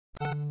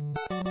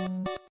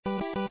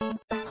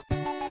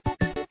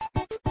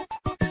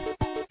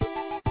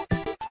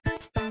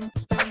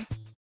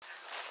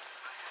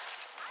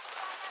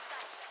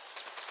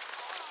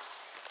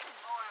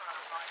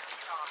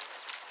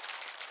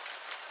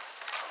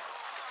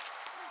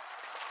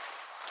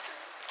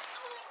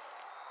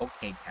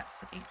Okay,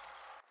 Cassidy.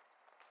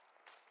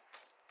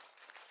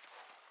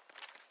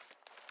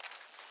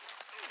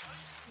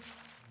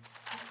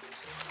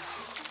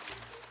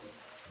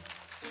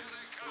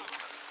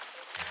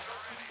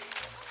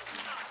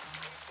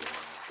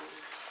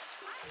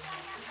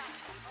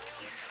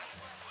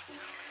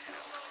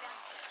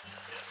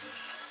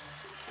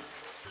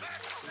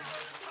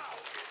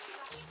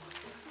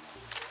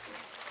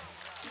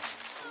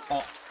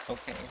 Oh,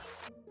 okay.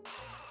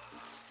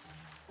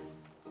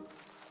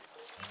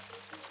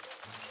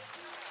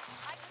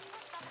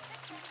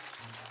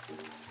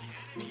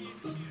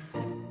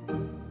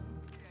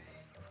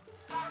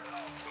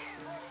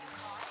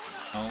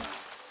 Oh.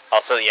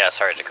 Also, yeah,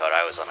 sorry Dakota,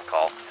 I was on a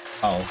call.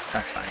 Oh,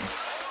 that's fine.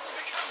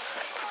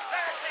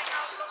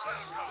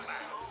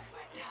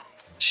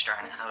 Just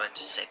trying how to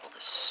disable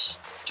this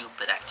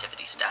stupid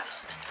activity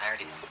status thing. I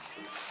already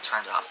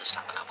turned it off this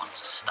time, but I want it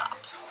to stop.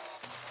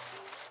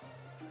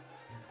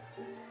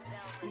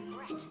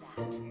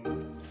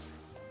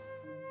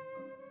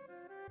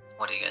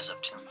 What are you guys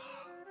up to?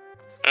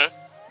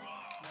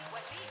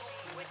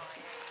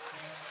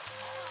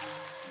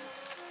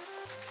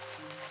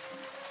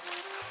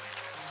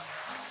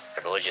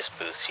 Religious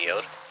boost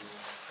yield.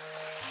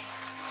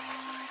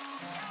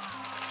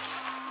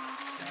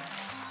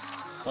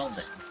 Well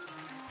then.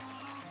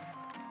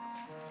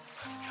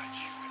 I've got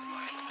you in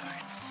my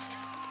sights.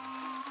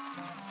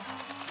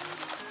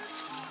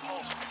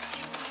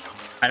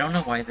 I don't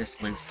know why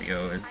this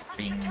Lucio is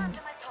being...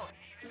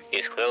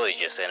 He's clearly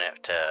just in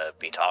it to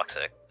be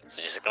toxic,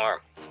 so just ignore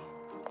him.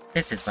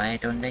 This is why I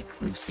don't like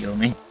Lucio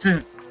mains.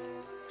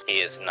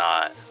 He is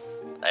not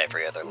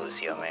every other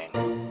Lucio main.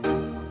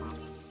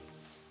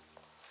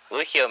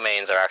 Lucio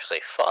mains are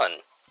actually fun.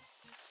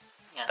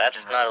 Yeah,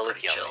 That's not a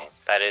pretty Lucio chill. main.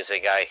 That is a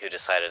guy who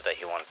decided that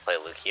he wanted to play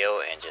Lucio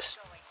and just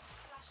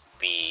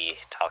be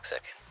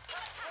toxic.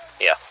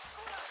 Yeah.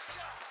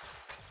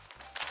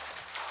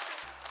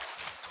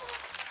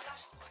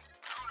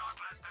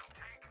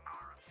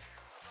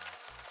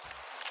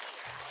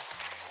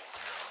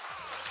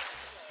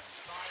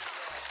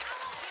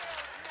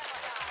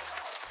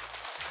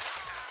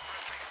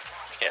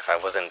 If I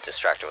wasn't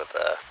distracted with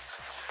the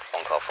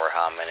phone call for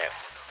Ham, and it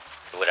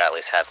would at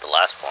least have the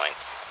last point.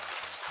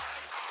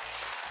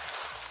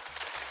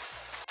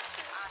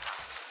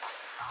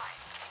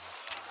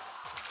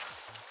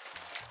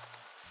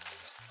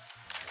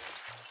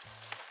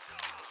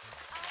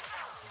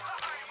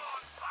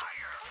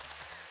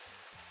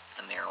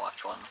 The Mirror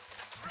Watch one.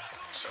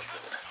 So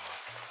good.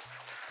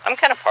 I'm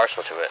kind of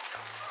partial to it.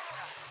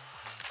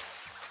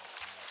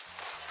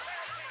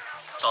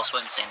 It's also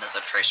insane that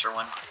the Tracer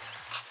one,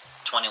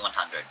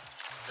 2100.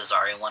 The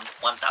Zarya one,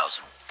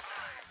 1000.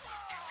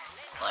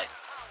 Like,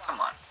 come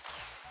on.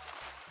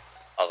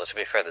 Although to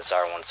be fair, the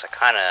Zara ones are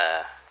kind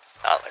of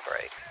not that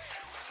great.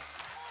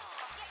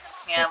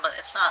 Yeah, but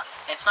it's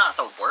not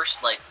the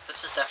worst. Like,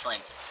 this is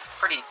definitely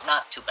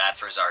not too bad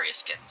for Zarya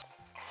skins.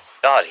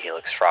 God,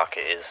 Helix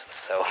Rocket is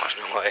so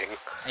annoying.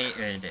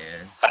 It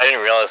is. I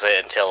didn't realize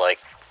it until like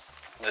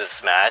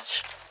this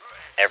match.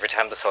 Every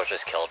time the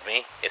soldiers killed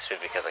me, it's been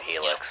because of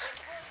Helix.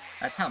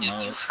 That's how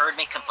most... You've heard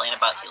me complain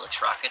about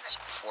Helix Rockets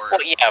for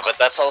Well, yeah, but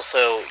that's months.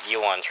 also you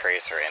on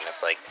Tracer, and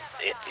it's like,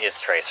 it's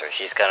Tracer.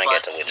 She's gonna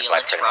get deleted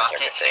by Helix pretty much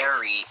Rocket everything.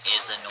 Harry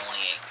is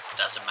annoying.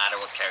 Doesn't matter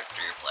what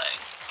character you're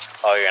playing.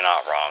 Oh, you're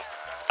not wrong.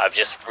 I've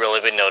just really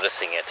been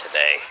noticing it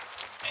today.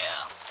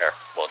 Yeah. Or,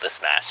 well,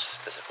 this match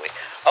specifically.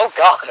 Oh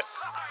god!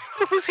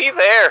 Who's he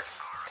there?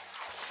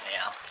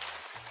 Yeah.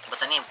 But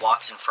then he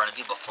walked in front of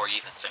you before you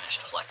even finished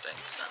deflecting,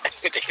 so...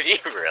 Did he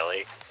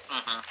really?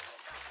 Mm-hmm.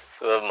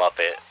 The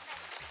Muppet.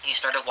 He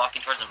started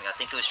walking towards him. I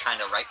think he was trying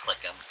to right-click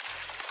him.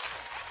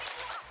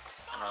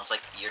 And I was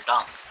like, you're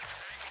dumb.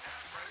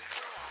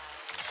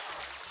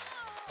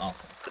 Oh.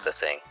 It's a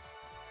thing.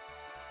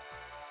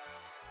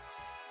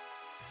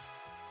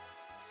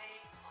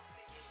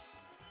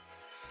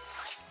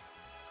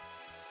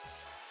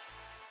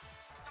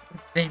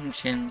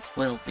 Vengeance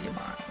will be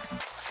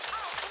mine.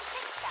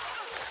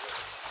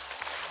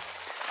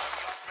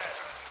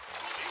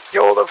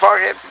 You're the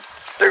fucking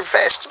do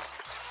fest.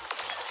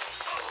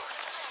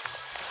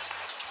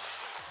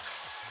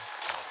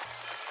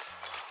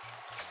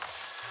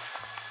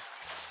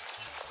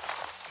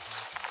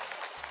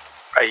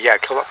 Hey, yeah,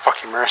 kill that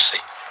fucking Mercy.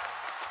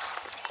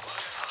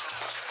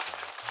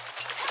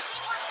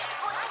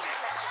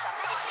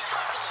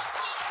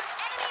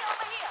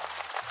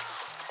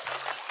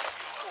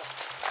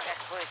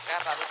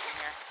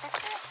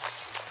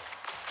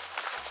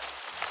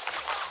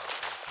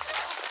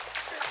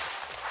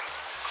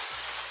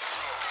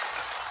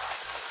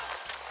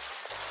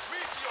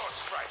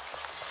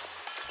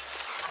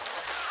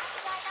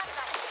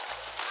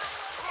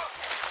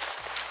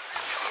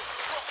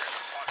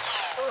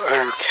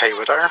 Okay,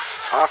 Widow.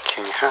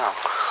 Fucking hell.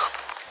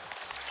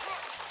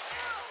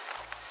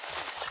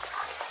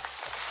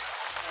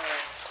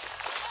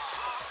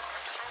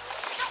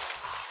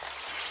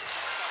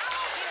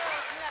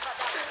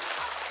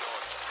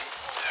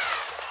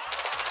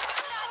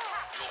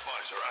 Your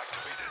visor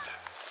activated.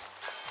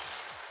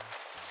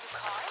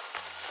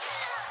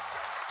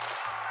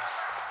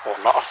 Oh,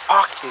 not a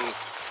fucking...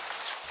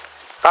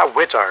 That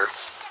Widow.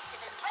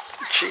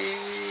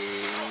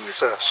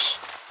 Jesus.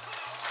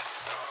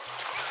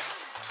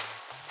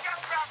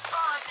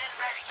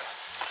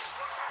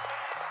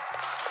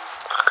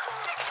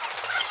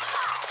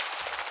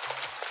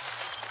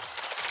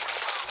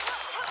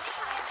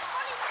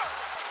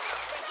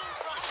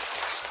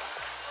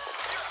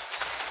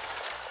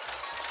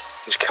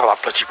 Just kill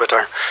that bloody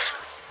Widow.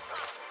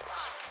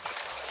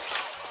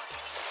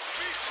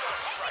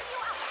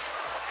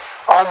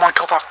 Oh my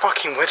god, that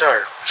fucking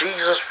Widow.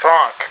 Jesus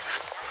fuck.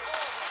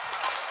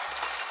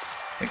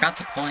 They got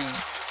the point.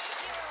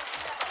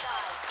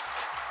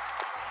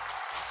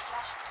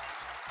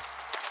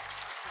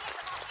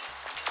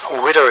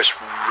 That Widow is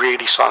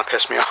really starting to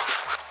piss me off.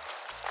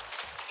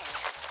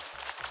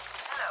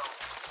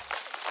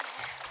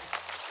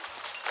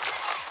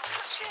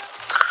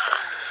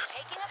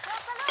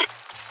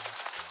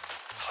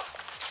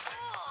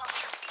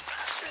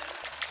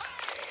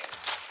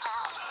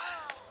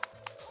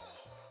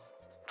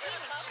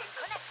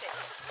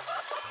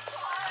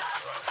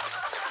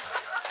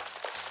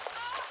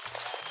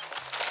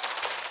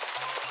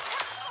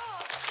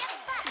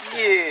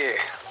 Yeah.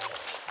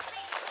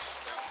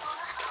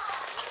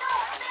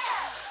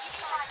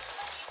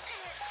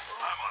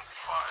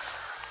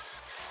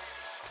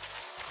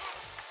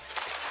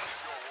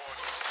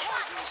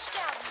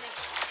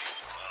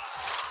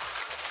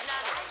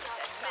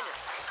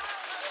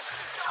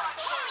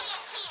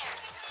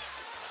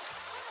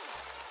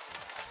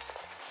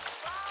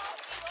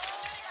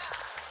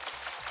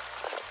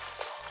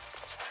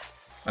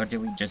 Oh,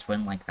 did we just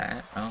win like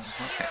that? Oh,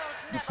 okay.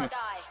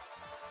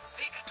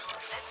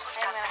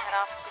 I'm gonna head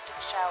off and get to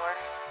the shower.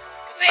 So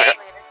Okay. catch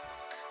you later.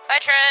 Bye,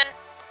 Trin.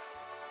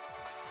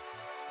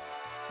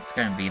 It's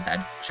gonna be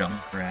that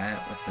junk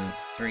rat with the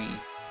 3.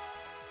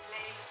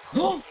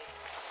 Oh!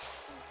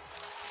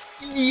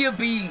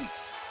 Yippee!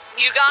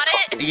 You got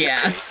it?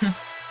 Yeah.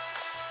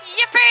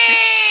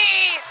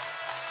 Yippee!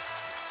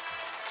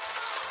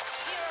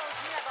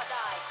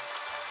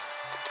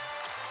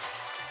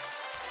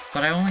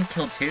 But I only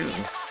killed 2.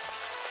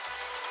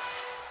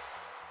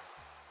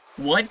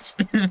 What?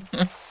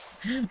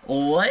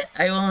 What?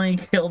 I only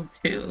killed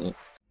 2.